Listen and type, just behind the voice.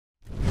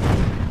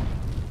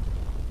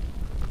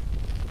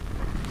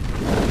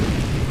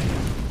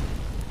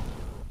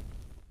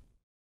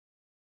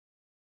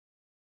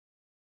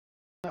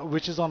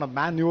which is on a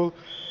manual,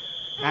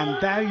 and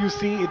there you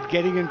see it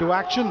getting into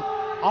action.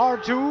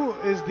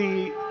 R2 is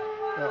the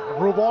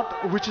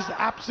robot which is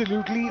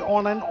absolutely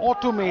on an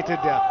automated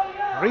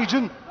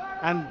region,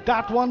 and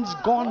that one's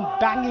gone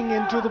banging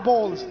into the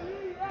balls.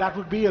 That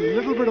would be a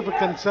little bit of a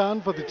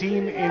concern for the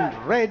team in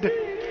red,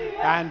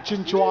 and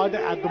Chinchwad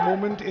at the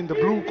moment in the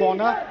blue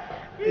corner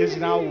is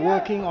now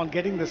working on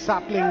getting the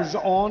saplings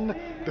on.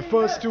 The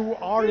first two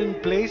are in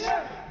place.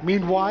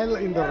 Meanwhile,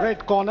 in the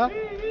red corner,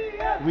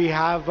 we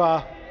have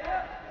a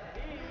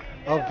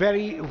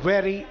very,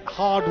 very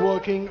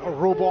hard-working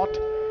robot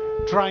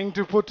trying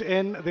to put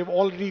in. They've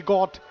already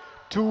got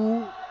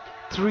 2,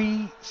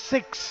 3,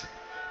 6.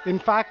 In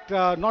fact,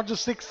 not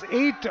just 6,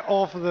 8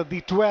 of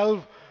the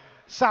 12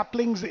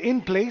 saplings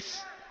in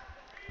place.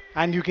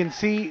 And you can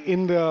see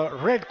in the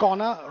red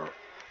corner,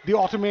 the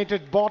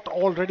automated bot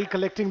already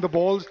collecting the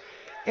balls.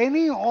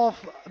 Any of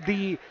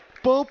the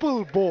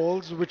purple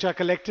balls which are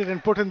collected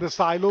and put in the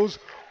silos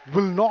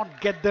will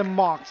not get them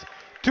marks.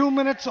 2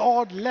 minutes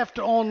odd left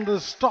on the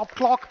stop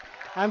clock,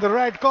 and the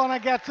red corner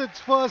gets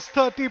its first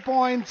 30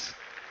 points.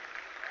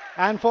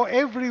 And for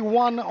every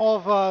one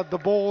of the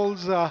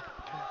balls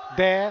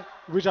there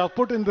which are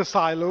put in the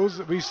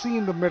silos, we see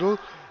in the middle,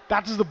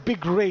 that is the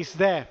big race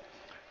there.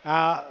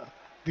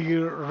 The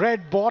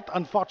red bot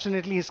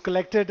unfortunately has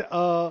collected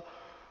a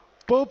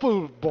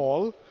purple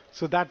ball,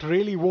 so that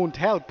really won't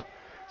help.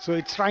 So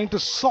it's trying to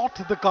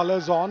sort the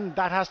colors on.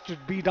 That has to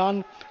be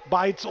done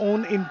by its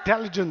own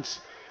intelligence.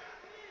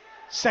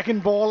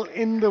 Second ball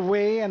in the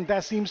way, and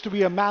there seems to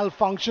be a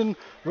malfunction,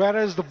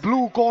 whereas the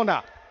blue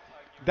corner,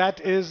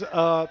 that is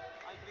a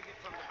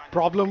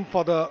problem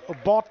for the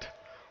bot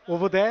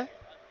over there.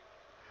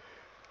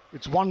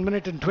 It's 1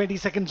 minute and 20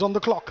 seconds on the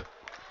clock.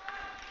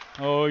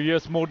 Oh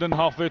yes, more than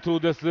halfway through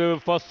this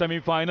first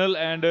semi-final,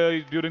 and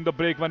during the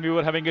break when we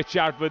were having a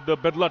chat with the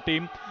Birla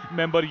team,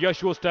 member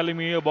Yash was telling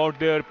me about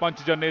their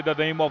PANCHJANYA, the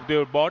name of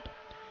their bot,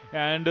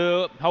 and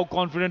how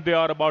confident they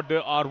are about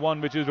the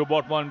R1, which is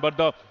Robot 1, but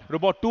the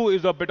Robot 2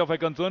 is a bit of a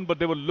concern, but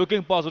they were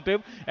looking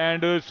positive,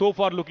 and so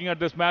far looking at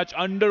this match,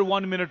 under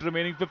 1 minute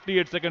remaining,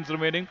 58 seconds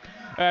remaining.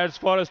 As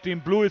far as Team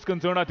Blue is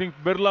concerned, I think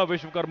Birla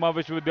Vishwakarma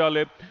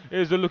Mahavidyalaya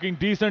is looking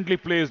decently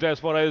placed as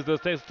far as the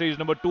stage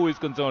number 2 is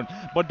concerned.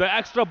 But the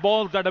extra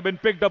balls that have been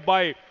picked up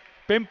by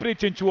Pimpri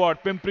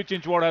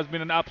Chinchwad has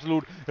been an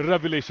absolute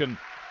revelation.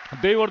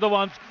 They were the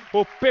ones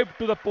who pipped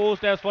to the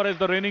post as far as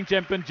the reigning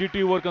champion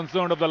GT were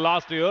concerned of the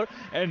last year.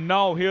 And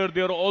now here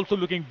they are also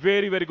looking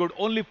very, very good.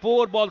 Only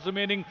 4 balls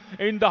remaining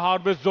in the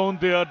harvest zone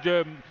there.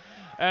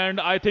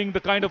 And I think the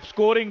kind of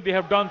scoring they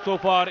have done so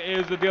far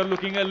is they are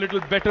looking a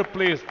little better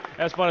placed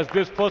as far as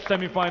this first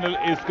semi-final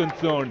is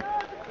concerned.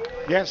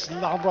 Yes,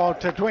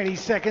 about 20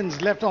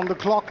 seconds left on the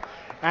clock.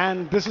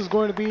 And this is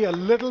going to be a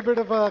little bit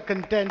of a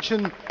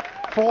contention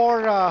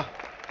for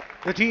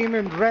the team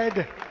in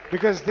red,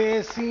 because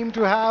they seem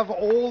to have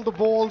all the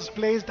balls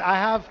placed. I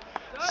have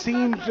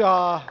seen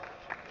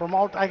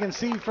I can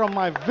see from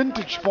my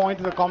vintage point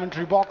in the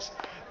commentary box,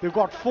 they've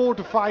got 4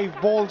 to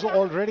 5 balls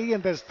already,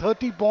 and there's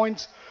 30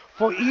 points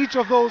for each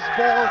of those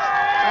balls,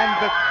 and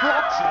the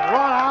clocks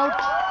run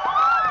out,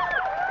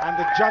 and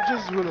the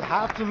judges will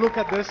have to look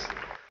at this.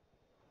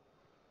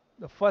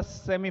 The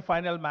first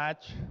semi-final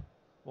match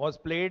was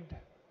played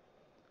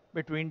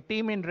between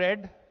team in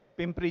red,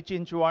 Pimpri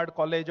Chinchwad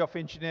College of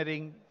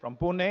Engineering from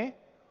Pune,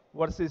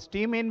 versus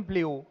team in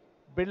blue,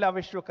 Birla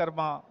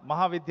Vishwakarma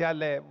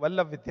Mahavidyalaya,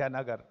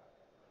 Vidyanagar.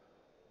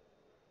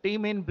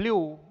 Team in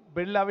blue,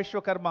 Birla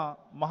Vishwakarma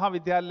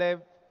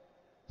Mahavidyalaya,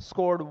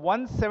 scored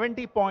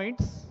 170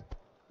 points,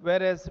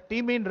 whereas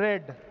team in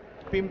red,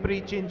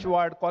 Pimpri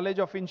Chinchwad College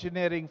of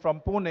Engineering from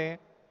Pune,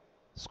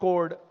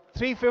 scored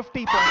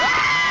 350 points.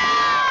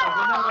 The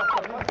winner of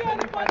the first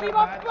semi-final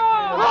match is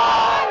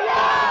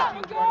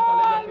Chinchwad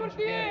College of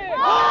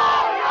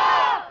Engineering.